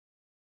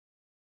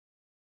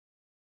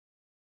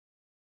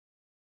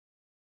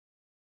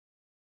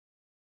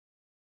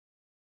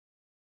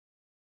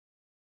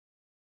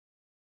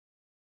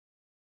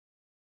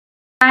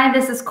Hi,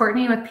 this is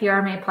Courtney with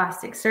PRMA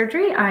Plastic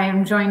Surgery. I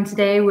am joined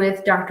today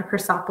with Dr.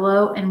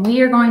 Chrysopoulo, and we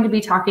are going to be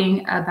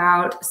talking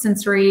about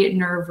sensory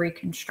nerve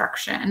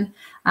reconstruction,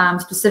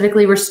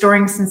 specifically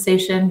restoring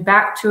sensation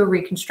back to a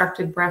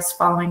reconstructed breast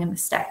following a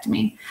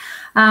mastectomy.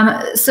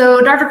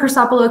 So Dr.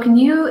 Chrysopoulo, can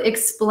you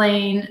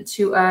explain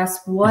to us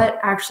what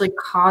actually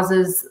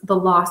causes the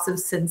loss of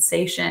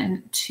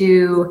sensation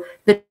to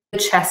the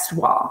chest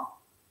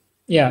wall?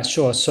 Yeah,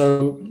 sure.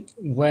 So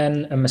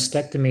when a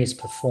mastectomy is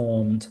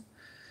performed,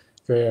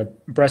 the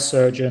breast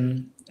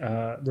surgeon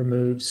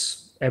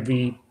removes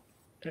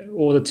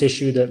all the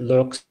tissue that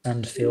looks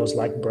and feels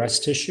like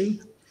breast tissue.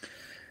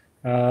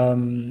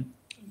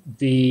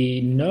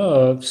 The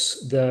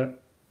nerves that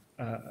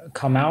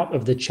come out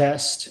of the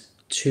chest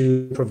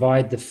to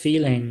provide the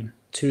feeling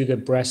to the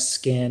breast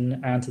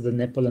skin and to the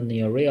nipple and the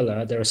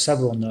areola, there are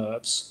several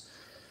nerves,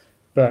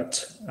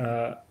 but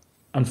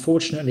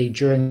unfortunately,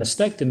 during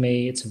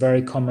mastectomy, it's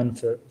very common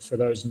for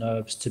those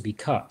nerves to be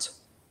cut.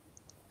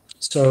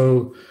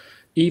 So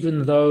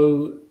even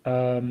though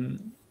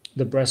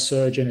the breast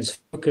surgeon is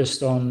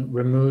focused on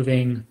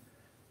removing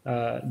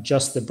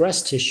just the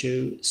breast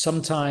tissue,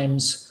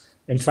 sometimes,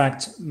 in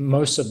fact,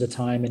 most of the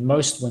time, in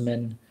most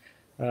women,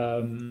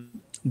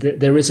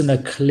 there isn't a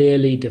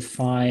clearly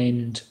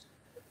defined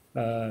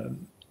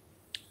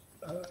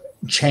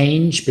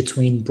change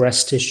between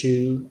breast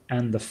tissue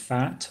and the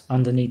fat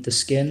underneath the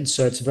skin.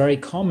 So it's very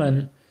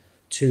common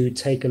to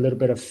take a little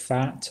bit of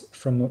fat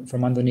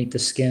from underneath the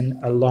skin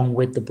along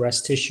with the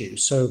breast tissue.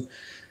 So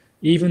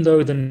even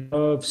though the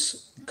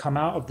nerves come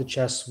out of the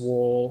chest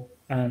wall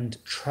and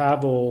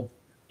travel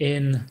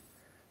in,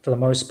 for the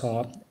most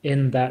part,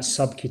 in that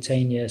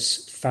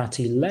subcutaneous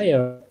fatty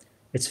layer,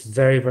 it's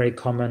very, very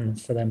common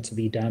for them to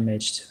be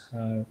damaged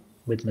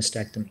with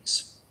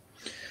mastectomies.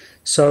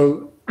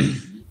 So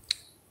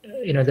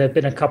there have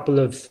been a couple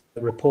of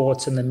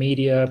reports in the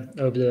media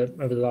over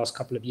the last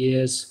couple of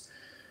years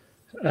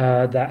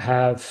that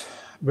have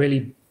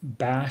really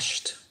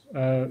bashed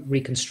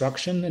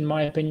reconstruction, in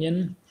my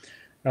opinion,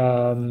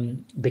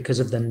 because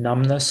of the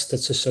numbness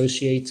that's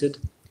associated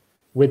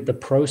with the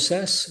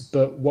process.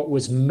 But what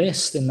was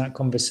missed in that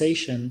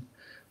conversation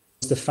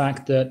was the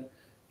fact that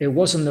it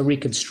wasn't the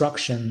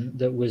reconstruction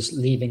that was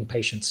leaving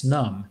patients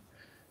numb.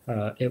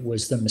 It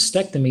was the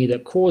mastectomy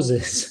that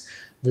causes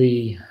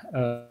the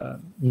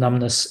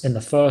numbness in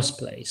the first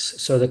place.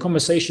 So the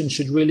conversation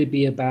should really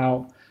be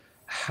about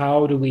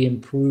how do we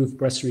improve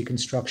breast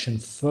reconstruction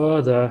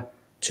further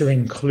to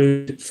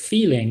include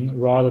feeling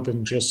rather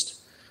than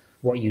just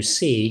what you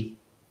see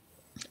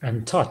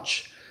and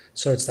touch.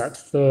 So it's that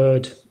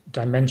third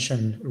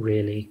dimension,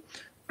 really.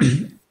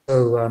 But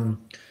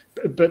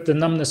the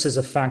numbness is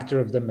a factor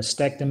of the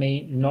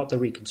mastectomy, not the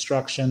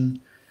reconstruction,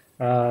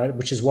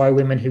 which is why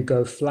women who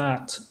go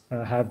flat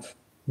have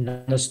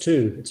numbness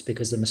too. It's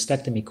because the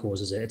mastectomy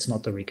causes it. It's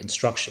not the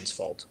reconstruction's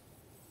fault.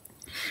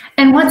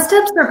 And what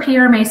steps are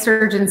PRMA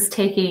surgeons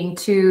taking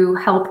to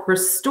help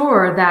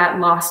restore that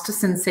lost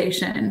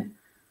sensation?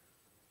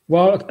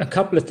 Well, a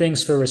couple of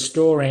things for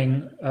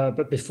restoring,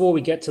 but before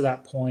we get to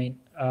that point,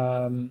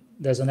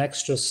 there's an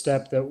extra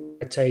step that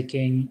we're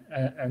taking,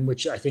 and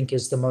which I think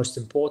is the most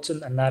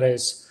important, and that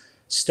is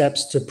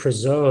steps to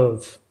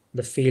preserve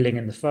the feeling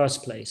in the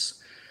first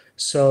place.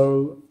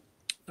 So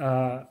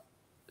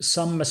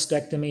some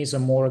mastectomies are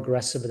more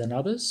aggressive than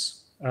others.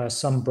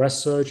 Some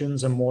breast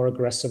surgeons are more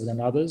aggressive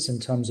than others in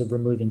terms of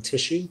removing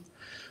tissue.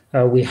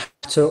 We have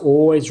to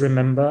always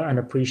remember and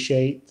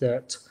appreciate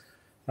that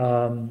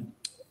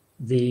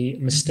the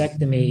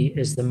mastectomy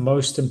is the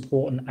most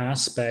important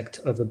aspect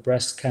of a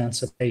breast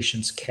cancer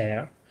patient's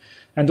care,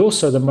 and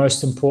also the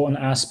most important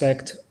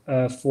aspect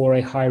for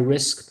a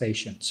high-risk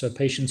patient. So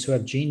patients who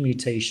have gene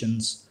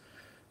mutations,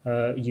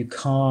 you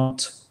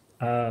can't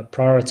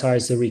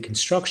prioritize the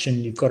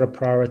reconstruction. You've got to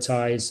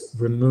prioritize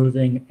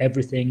removing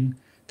everything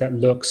that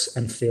looks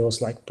and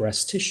feels like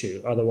breast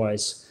tissue.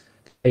 Otherwise,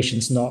 the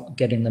patient's not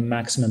getting the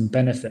maximum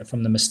benefit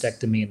from the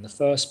mastectomy in the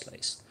first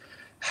place.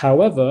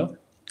 However,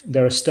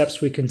 there are steps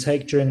we can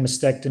take during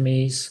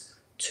mastectomies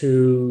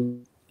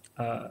to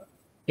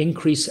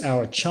increase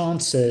our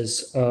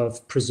chances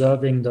of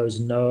preserving those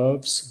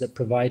nerves that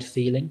provide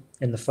feeling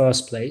in the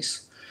first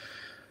place.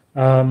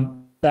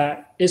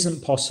 That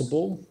isn't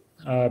possible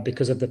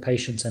because of the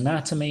patient's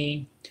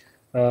anatomy,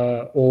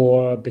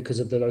 or because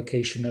of the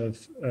location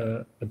of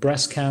a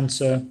breast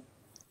cancer.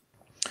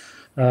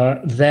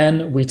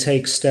 Then we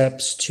take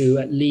steps to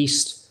at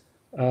least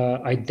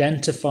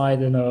identify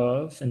the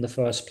nerve in the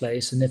first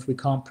place. And if we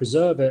can't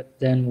preserve it,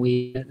 then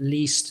we at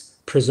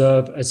least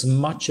preserve as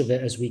much of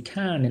it as we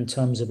can in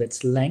terms of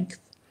its length.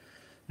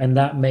 And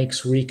that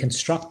makes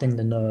reconstructing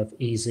the nerve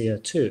easier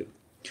too.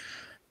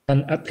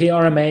 And at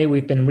PRMA,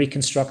 we've been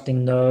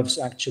reconstructing nerves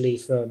actually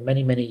for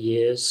many, many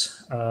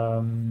years.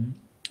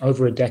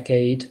 Over a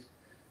decade,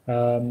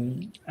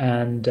 and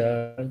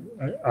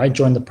I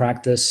joined the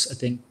practice, I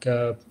think,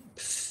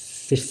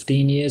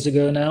 15 years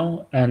ago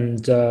now,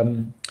 and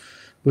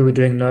we were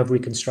doing nerve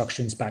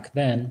reconstructions back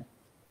then.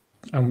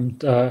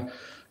 And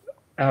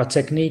our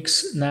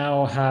techniques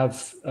now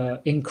have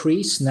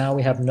increased. Now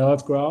we have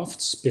nerve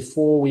grafts.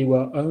 Before we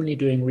were only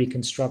doing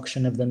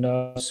reconstruction of the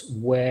nerves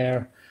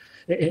where,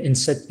 in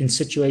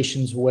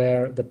situations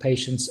where the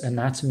patient's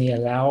anatomy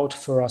allowed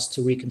for us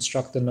to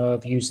reconstruct the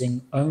nerve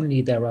using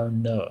only their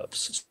own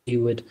nerves. So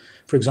you would,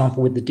 for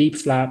example, with the DIEP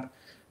flap,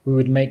 we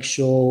would make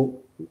sure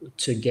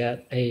to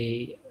get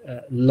a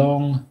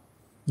long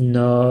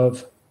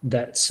nerve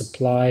that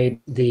supplied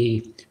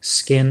the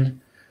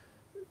skin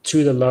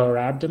to the lower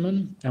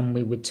abdomen, and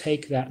we would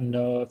take that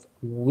nerve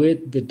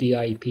with the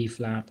DIEP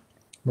flap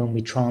when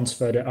we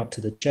transferred it up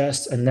to the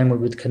chest, and then we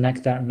would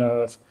connect that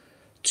nerve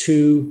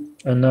to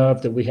a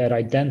nerve that we had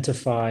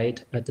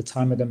identified at the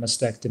time of the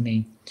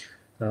mastectomy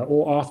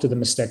or after the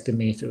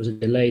mastectomy if it was a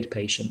delayed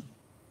patient,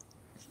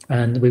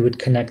 and we would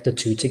connect the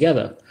two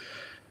together.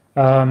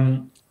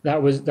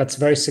 That's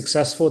very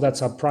successful.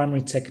 That's our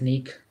primary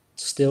technique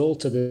still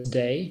to this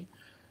day.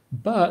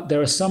 But there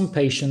are some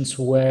patients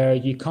where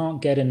you can't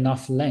get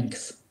enough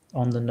length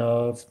on the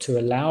nerve to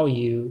allow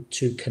you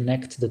to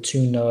connect the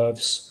two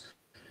nerves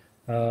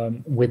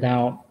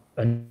without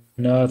a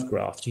nerve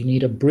graft. You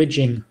need a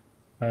bridging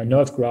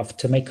nerve graft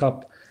to make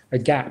up a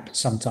gap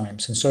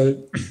sometimes. And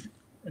so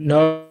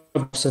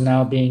nerves are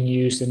now being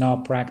used in our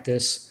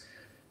practice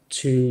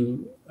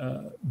to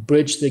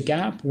bridge the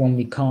gap when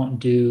we can't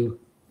do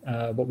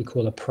what we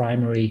call a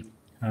primary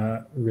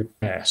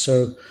repair.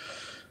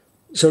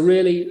 So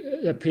really,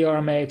 the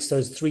PRMA, it's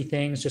those three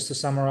things, just to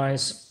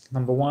summarize.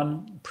 Number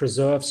one,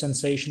 preserve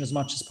sensation as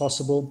much as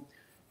possible.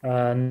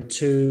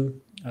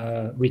 Two,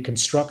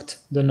 reconstruct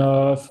the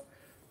nerve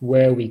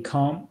where we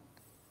can't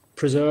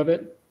preserve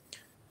it.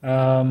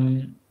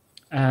 And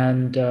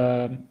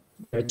there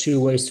are two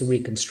ways to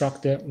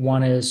reconstruct it.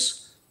 One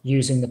is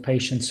using the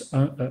patient's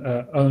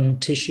own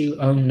tissue,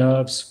 own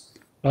nerves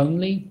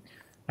only.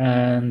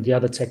 And the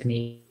other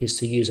technique is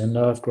to use a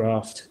nerve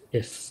graft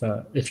if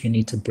you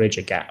need to bridge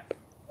a gap.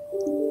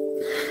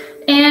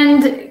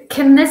 And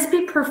can this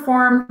be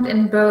performed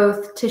in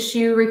both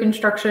tissue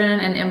reconstruction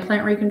and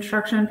implant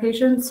reconstruction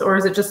patients, or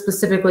is it just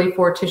specifically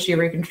for tissue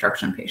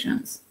reconstruction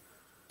patients?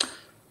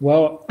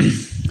 Well,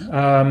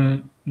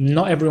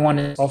 not everyone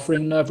is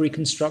offering nerve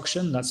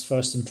reconstruction. That's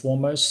first and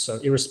foremost. So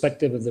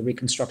irrespective of the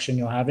reconstruction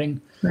you're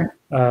having,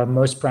 right,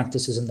 most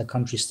practices in the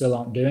country still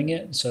aren't doing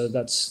it. So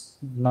that's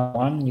not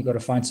one. You've got to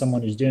find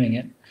someone who's doing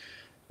it.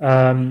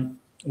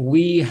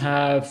 We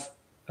have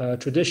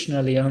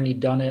traditionally only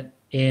done it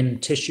in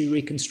tissue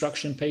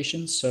reconstruction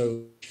patients,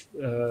 so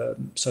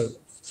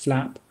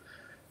flap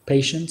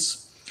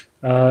patients,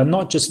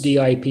 not just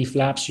DIEP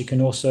flaps. You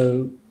can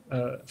also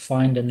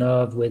find a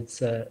nerve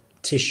with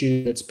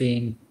tissue that's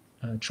being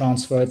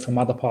transferred from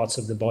other parts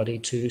of the body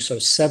too. So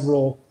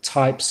several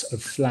types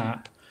of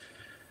flap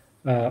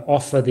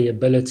offer the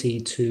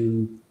ability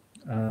to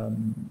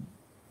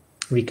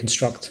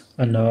reconstruct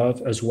a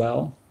nerve as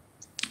well,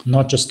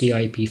 not just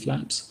DIEP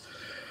flaps.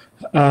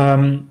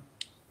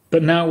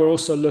 But now we're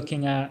also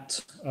looking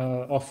at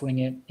offering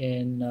it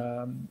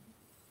in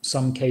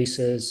some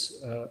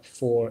cases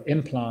for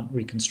implant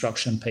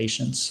reconstruction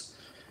patients.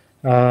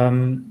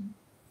 Haven't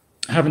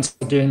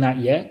started doing that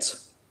yet,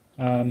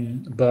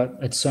 but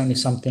it's certainly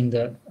something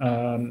that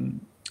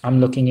I'm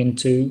looking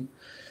into.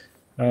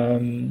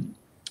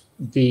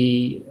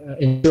 The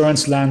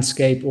insurance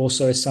landscape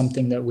also is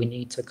something that we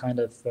need to kind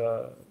of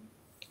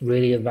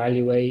really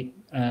evaluate,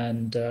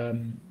 and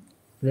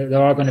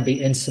there are going to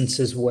be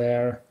instances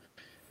where,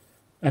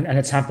 and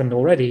it's happened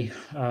already,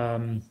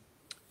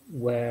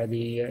 where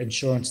the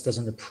insurance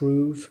doesn't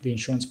approve, the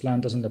insurance plan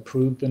doesn't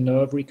approve the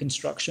nerve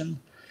reconstruction.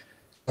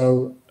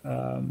 So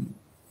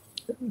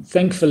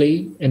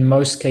thankfully, in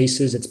most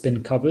cases, it's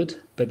been covered,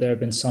 but there have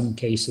been some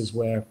cases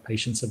where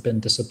patients have been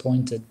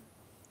disappointed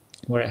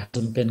where it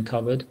hasn't been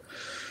covered.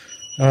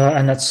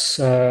 And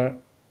that's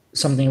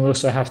something we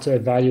also have to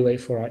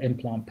evaluate for our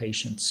implant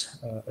patients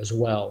as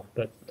well.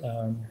 But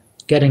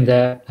getting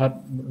there,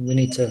 we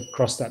need to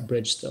cross that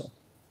bridge still.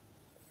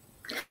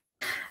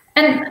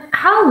 And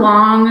how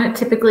long,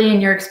 typically in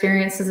your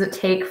experience, does it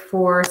take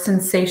for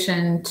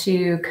sensation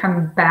to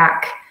come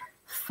back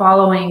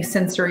following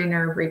sensory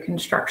nerve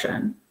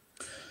reconstruction?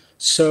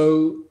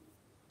 So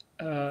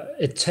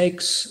it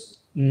takes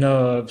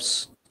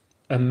nerves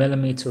 1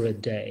 millimeter a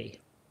day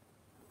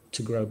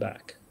to grow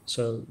back.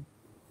 So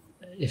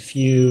if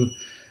you,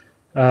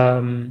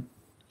 in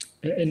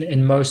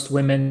most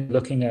women,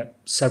 looking at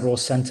several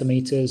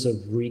centimeters of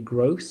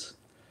regrowth.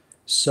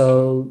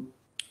 So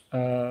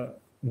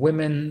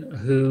women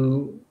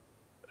who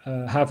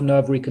have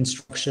nerve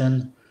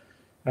reconstruction,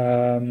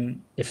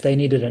 if they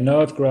needed a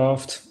nerve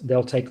graft,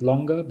 they'll take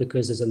longer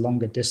because there's a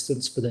longer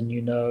distance for the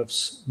new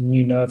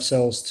nerve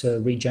cells to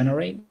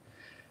regenerate.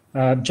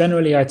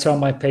 Generally, I tell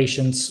my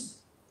patients,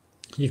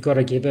 you've got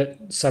to give it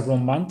several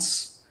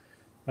months.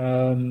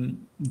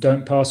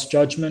 Don't pass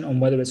judgment on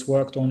whether it's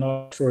worked or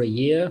not for a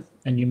year,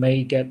 and you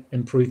may get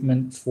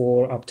improvement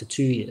for up to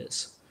 2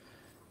 years.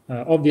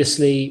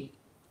 Obviously,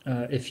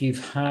 if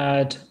you've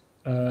had,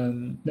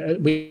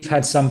 we've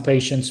had some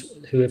patients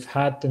who have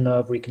had the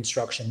nerve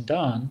reconstruction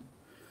done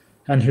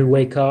and who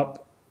wake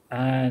up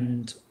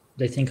and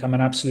they think I'm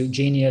an absolute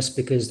genius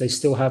because they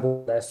still have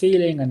all their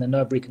feeling and the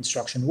nerve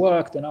reconstruction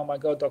worked. And oh my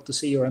God, Dr.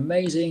 C, you're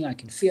amazing. I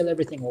can feel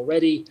everything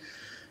already.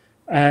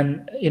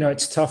 And,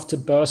 it's tough to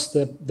burst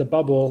the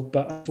bubble,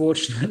 but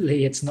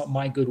unfortunately, it's not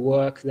my good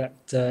work that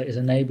is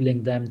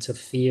enabling them to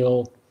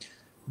feel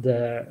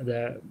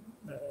their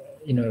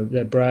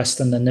breast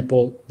and the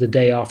nipple the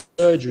day after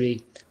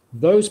surgery.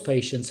 Those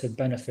patients had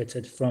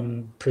benefited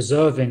from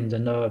preserving the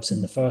nerves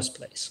in the first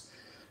place.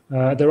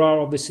 There are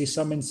obviously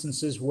some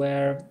instances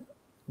where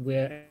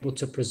we're able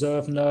to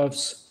preserve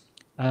nerves,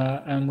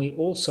 and we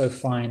also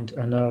find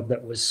a nerve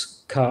that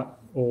was cut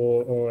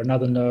or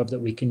another nerve that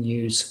we can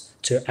use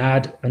to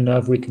add a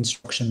nerve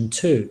reconstruction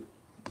to.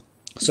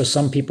 So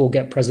some people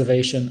get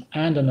preservation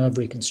and a nerve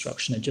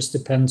reconstruction. It just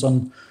depends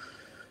on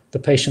the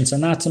patient's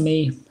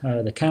anatomy,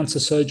 the cancer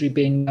surgery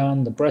being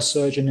done, the breast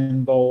surgeon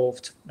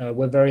involved.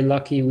 We're very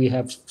lucky. We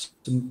have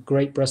some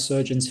great breast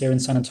surgeons here in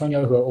San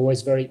Antonio who are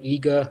always very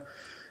eager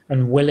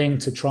and willing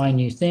to try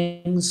new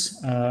things.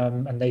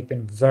 And they've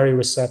been very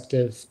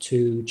receptive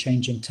to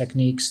changing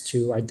techniques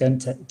to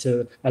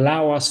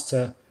allow us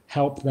to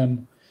help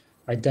them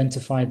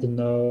identify the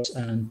nerves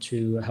and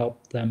to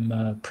help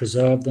them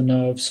preserve the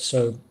nerves.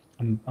 So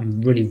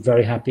I'm really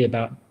very happy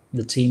about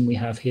the team we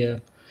have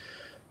here.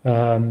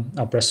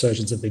 Our breast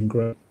surgeons have been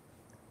great.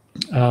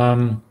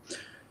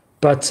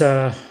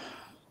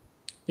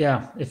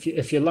 Yeah,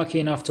 if you're lucky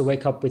enough to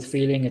wake up with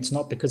feeling, it's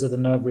not because of the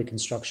nerve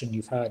reconstruction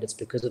you've had, it's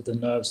because of the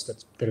nerves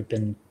that have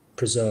been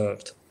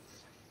preserved.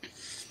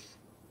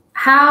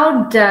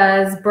 How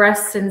does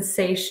breast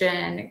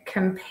sensation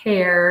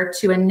compare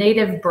to a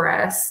native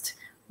breast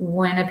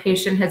when a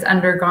patient has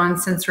undergone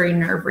sensory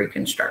nerve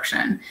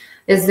reconstruction?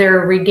 Is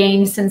there a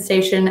regained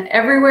sensation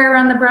everywhere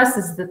around the breast?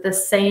 Is it the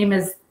same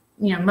as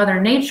Mother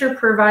Nature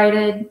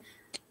provided?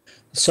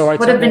 So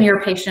what have been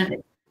your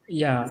patient?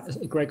 Yeah,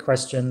 great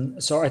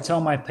question. So I tell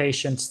my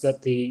patients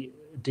that the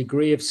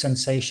degree of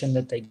sensation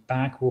that they get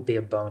back will be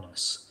a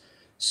bonus.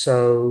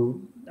 So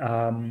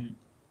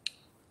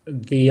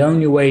the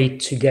only way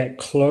to get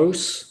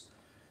close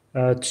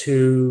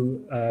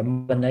to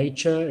Mother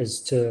Nature is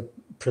to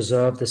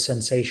preserve the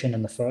sensation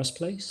in the first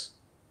place.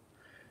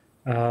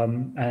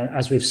 And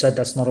as we've said,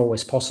 that's not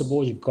always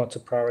possible. You've got to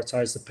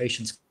prioritize the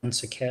patient's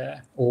cancer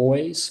care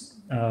always.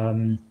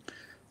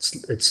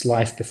 It's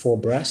life before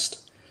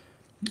breast.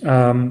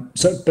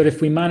 But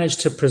if we manage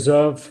to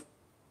preserve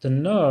the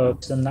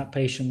nerves, then that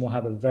patient will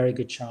have a very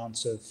good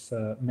chance of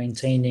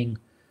maintaining,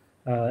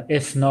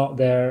 if not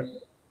their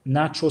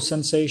natural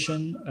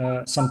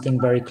sensation, something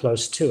very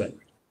close to it.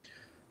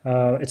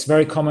 It's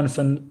very common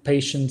for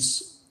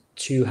patients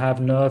to have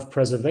nerve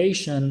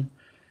preservation,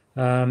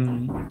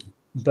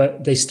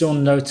 but they still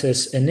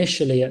notice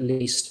initially, at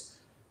least,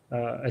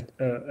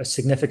 a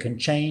significant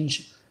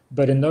change.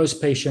 But in those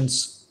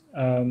patients,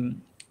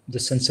 the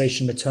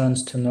sensation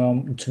returns to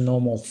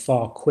normal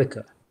far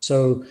quicker.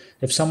 So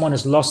if someone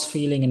has lost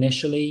feeling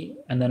initially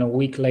and then a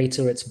week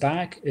later it's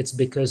back, it's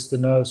because the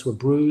nerves were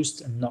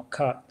bruised and not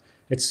cut.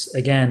 It's,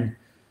 again,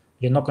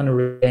 you're not going to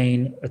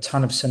regain a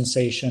ton of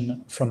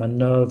sensation from a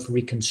nerve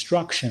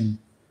reconstruction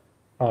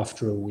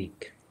after a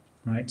week,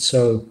 right?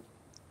 So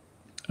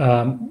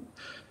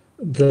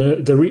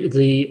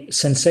the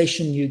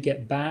sensation you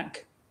get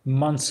back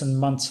months and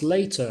months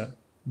later,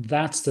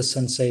 that's the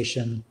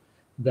sensation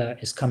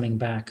that is coming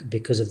back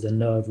because of the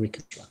nerve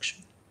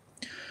reconstruction.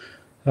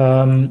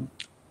 In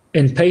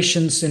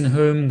patients in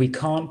whom we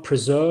can't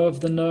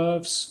preserve the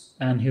nerves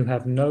and who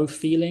have no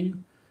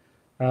feeling,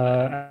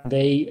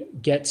 they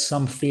get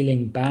some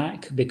feeling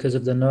back because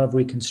of the nerve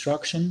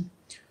reconstruction.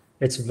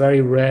 It's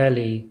very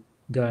rarely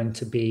going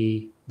to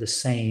be the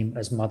same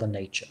as Mother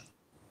Nature.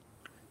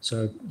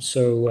 So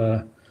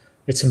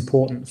it's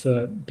important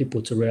for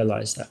people to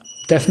realize that.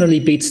 Definitely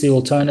beats the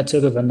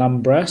alternative of a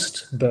numb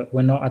breast, but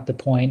we're not at the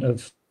point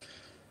of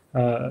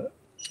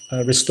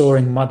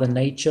restoring Mother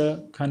Nature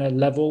kind of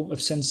level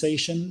of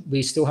sensation.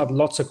 We still have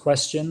lots of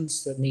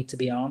questions that need to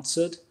be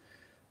answered.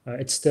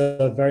 It's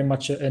still very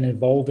much an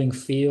evolving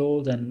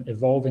field and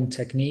evolving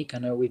technique. I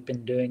know we've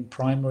been doing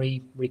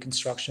primary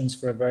reconstructions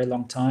for a very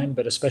long time,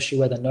 but especially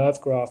where the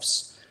nerve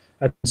grafts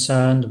are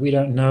concerned, we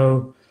don't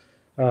know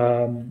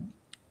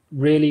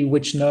really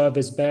which nerve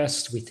is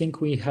best. We think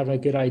we have a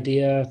good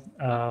idea,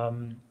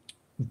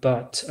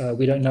 but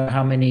we don't know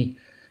how many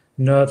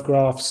nerve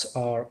grafts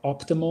are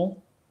optimal,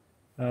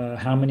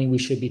 how many we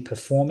should be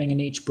performing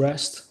in each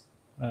breast.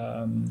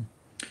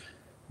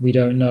 We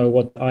don't know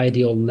what the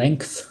ideal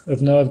length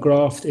of nerve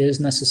graft is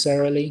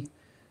necessarily.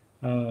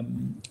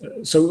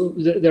 So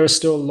there are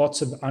still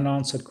lots of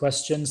unanswered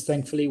questions.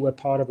 Thankfully, we're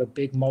part of a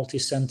big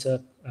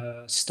multi-center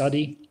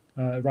study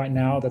right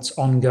now that's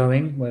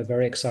ongoing. We're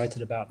very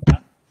excited about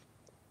that.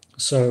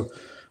 So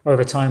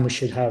over time, we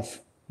should have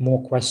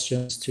more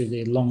questions to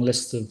the long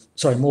list of,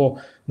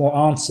 more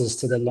answers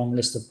to the long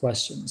list of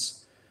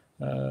questions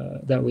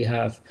that we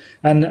have.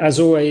 And as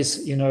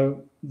always,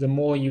 the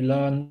more you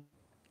learn,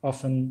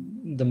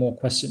 often the more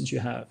questions you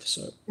have.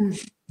 So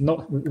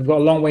we've got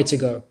a long way to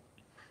go.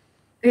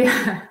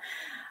 Yeah.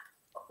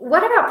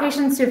 what about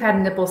patients who've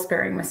had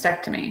nipple-sparing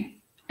mastectomy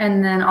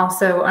and then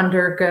also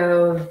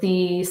undergo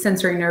the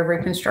sensory nerve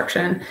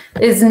reconstruction?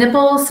 Is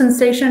nipple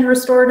sensation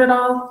restored at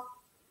all?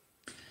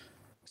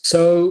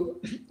 So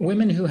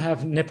women who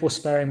have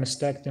nipple-sparing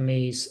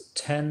mastectomies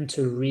tend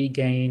to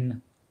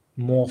regain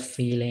more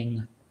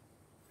feeling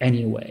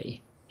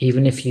anyway,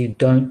 even if you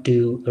don't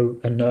do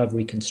a nerve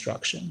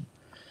reconstruction.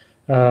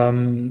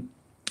 Some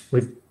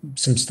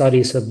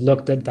studies have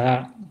looked at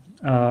that,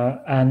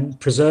 and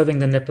preserving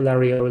the nipple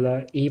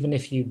areola, even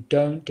if you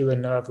don't do a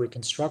nerve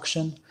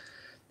reconstruction,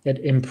 it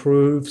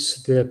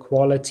improves the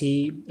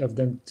quality of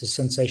the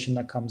sensation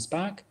that comes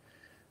back,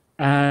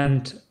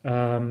 and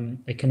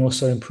it can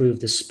also improve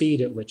the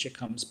speed at which it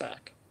comes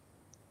back.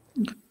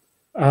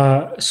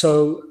 And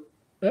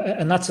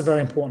that's a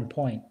very important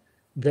point.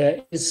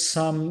 There is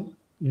some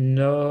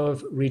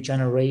nerve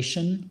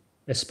regeneration,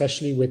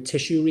 especially with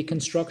tissue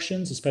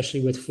reconstructions,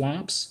 especially with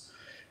flaps.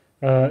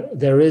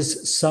 There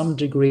is some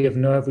degree of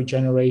nerve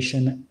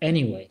regeneration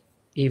anyway,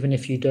 even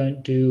if you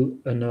don't do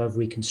a nerve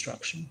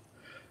reconstruction.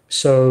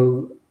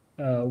 So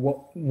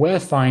what we're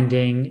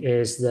finding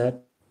is that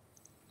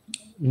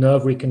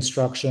nerve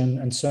reconstruction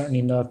and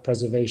certainly nerve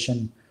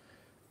preservation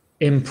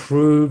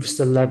improves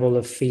the level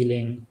of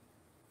feeling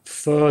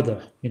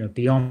further,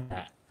 beyond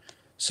that.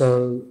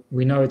 So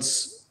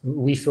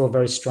we feel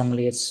very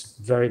strongly it's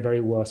very,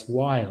 very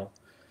worthwhile.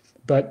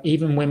 But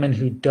even women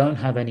who don't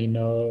have any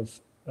nerve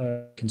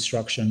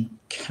construction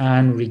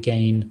can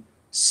regain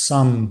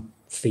some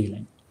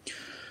feeling.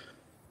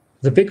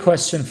 The big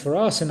question for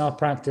us in our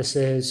practice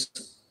is,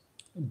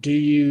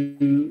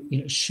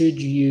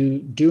 should you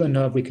do a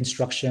nerve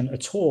reconstruction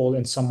at all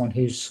in someone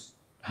who's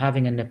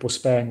having a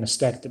nipple-sparing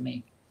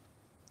mastectomy?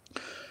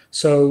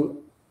 So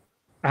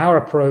our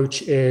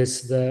approach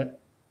is that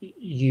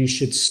you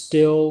should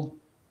still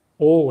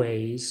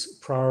always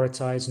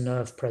prioritize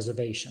nerve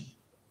preservation.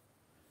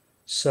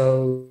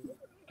 So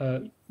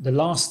the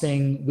last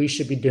thing we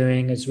should be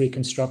doing as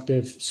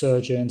reconstructive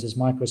surgeons, as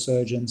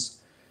microsurgeons,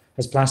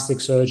 as plastic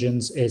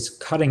surgeons, is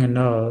cutting a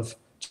nerve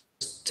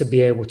to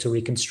be able to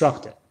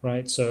reconstruct it,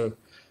 right? So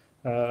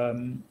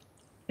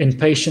in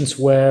patients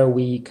where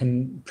we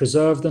can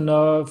preserve the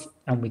nerve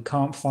and we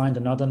can't find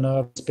another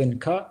nerve that's been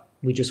cut,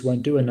 we just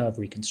won't do a nerve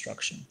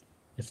reconstruction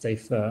if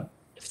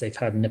they've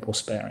had nipple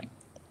sparing.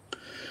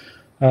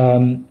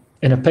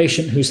 In a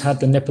patient who's had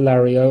the nipple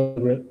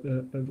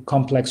areola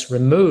complex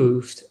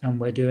removed and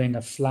we're doing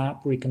a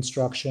flap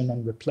reconstruction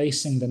and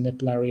replacing the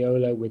nipple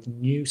areola with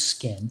new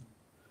skin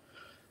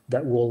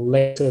that will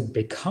later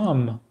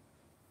become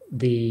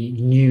the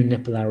new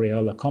nipple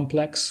areola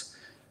complex,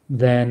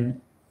 then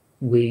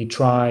we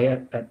try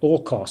at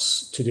all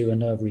costs to do a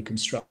nerve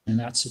reconstruction in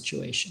that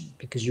situation,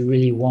 because you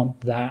really want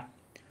that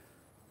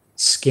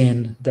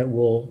skin that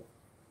will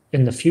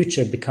in the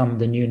future become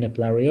the new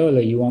nipple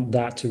areola. You want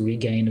that to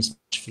regain as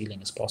much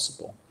feeling as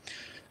possible.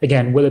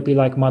 Again, will it be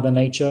like Mother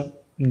Nature?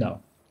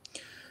 No.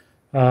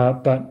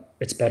 But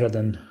it's better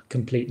than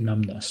complete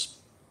numbness.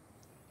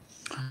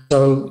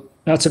 So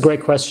that's a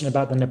great question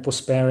about the nipple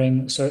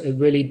sparing. So it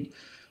really,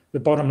 the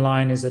bottom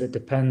line is that it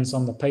depends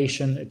on the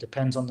patient. It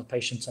depends on the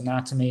patient's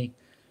anatomy,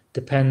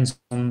 depends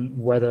on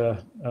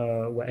whether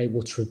we're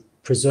able to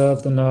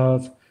preserve the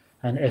nerve.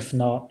 And if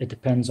not, it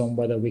depends on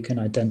whether we can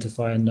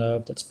identify a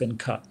nerve that's been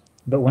cut.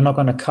 But we're not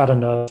going to cut a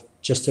nerve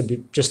just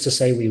to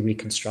say we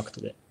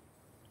reconstructed it.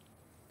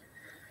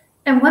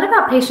 And what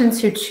about patients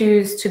who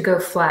choose to go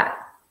flat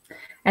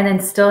and then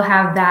still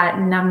have that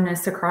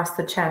numbness across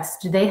the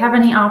chest? Do they have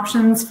any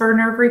options for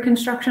nerve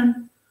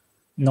reconstruction?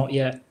 Not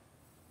yet.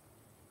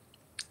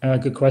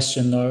 Good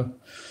question, though.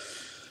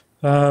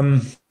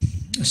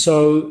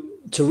 So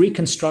to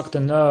reconstruct a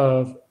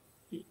nerve,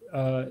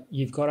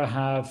 you've got to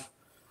have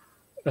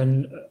a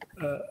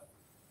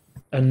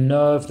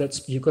nerve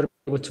you've got to be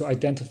able to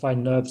identify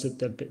nerves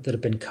that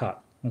have been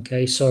cut.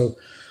 Okay, so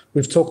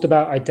we've talked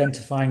about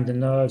identifying the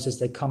nerves as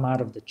they come out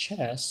of the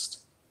chest.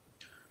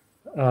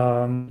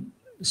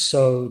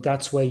 So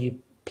that's where you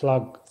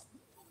plug,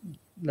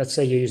 let's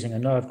say you're using a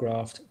nerve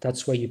graft,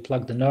 that's where you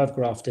plug the nerve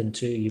graft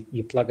into,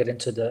 you plug it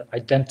into the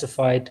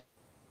identified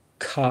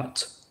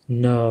cut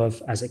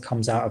nerve as it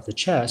comes out of the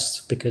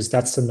chest, because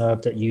that's the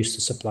nerve that used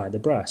to supply the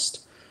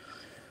breast.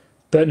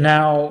 But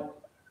now,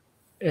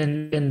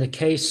 in the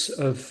case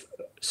of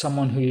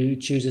someone who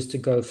chooses to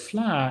go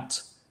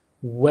flat,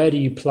 where do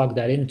you plug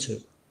that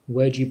into?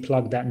 Where do you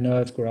plug that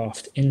nerve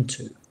graft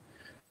into?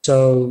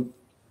 So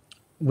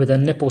with a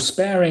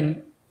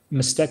nipple-sparing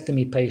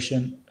mastectomy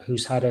patient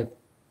who's had a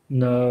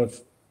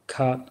nerve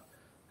cut,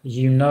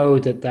 you know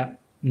that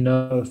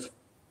nerve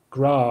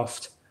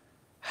graft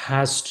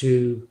has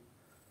to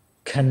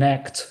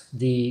connect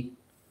the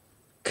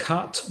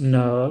cut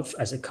nerve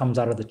as it comes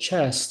out of the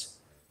chest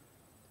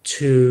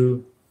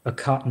to a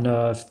cut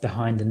nerve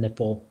behind the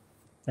nipple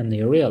and the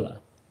areola,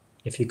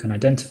 if you can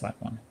identify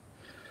one.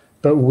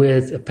 But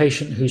with a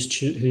patient who's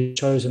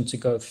chosen to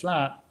go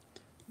flat,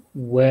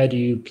 where do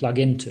you plug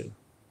into?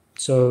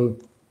 So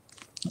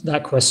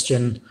that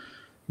question,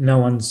 no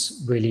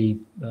one's really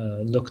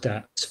looked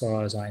at as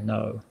far as I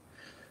know.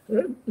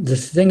 the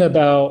thing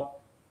about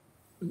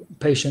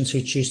patients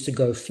who choose to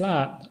go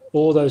flat,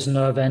 all those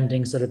nerve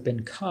endings that have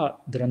been cut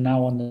that are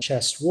now on the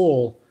chest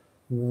wall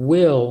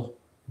will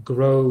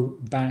grow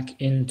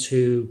back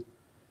into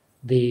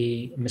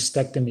the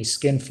mastectomy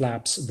skin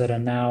flaps that are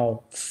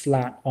now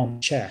flat on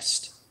the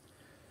chest.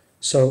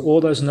 So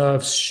all those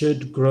nerves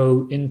should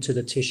grow into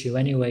the tissue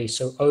anyway.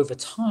 So over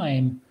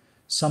time,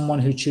 someone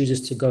who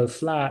chooses to go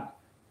flat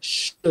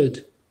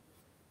should,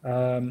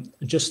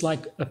 just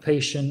like a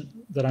patient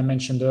that I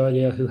mentioned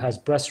earlier who has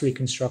breast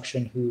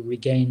reconstruction, who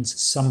regains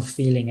some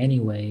feeling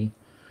anyway,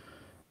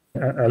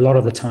 a lot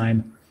of the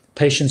time,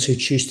 patients who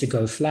choose to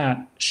go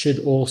flat should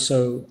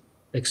also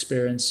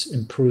experience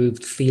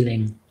improved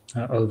feeling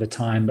over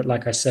time. But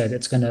like I said,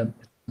 it's going to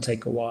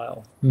take a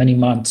while, many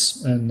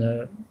months,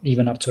 and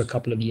even up to a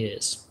couple of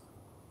years.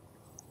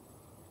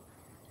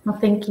 Well,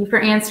 thank you for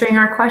answering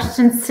our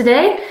questions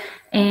today,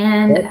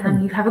 and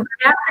you have a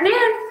great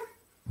afternoon.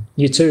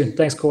 You too.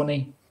 Thanks,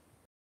 Courtney.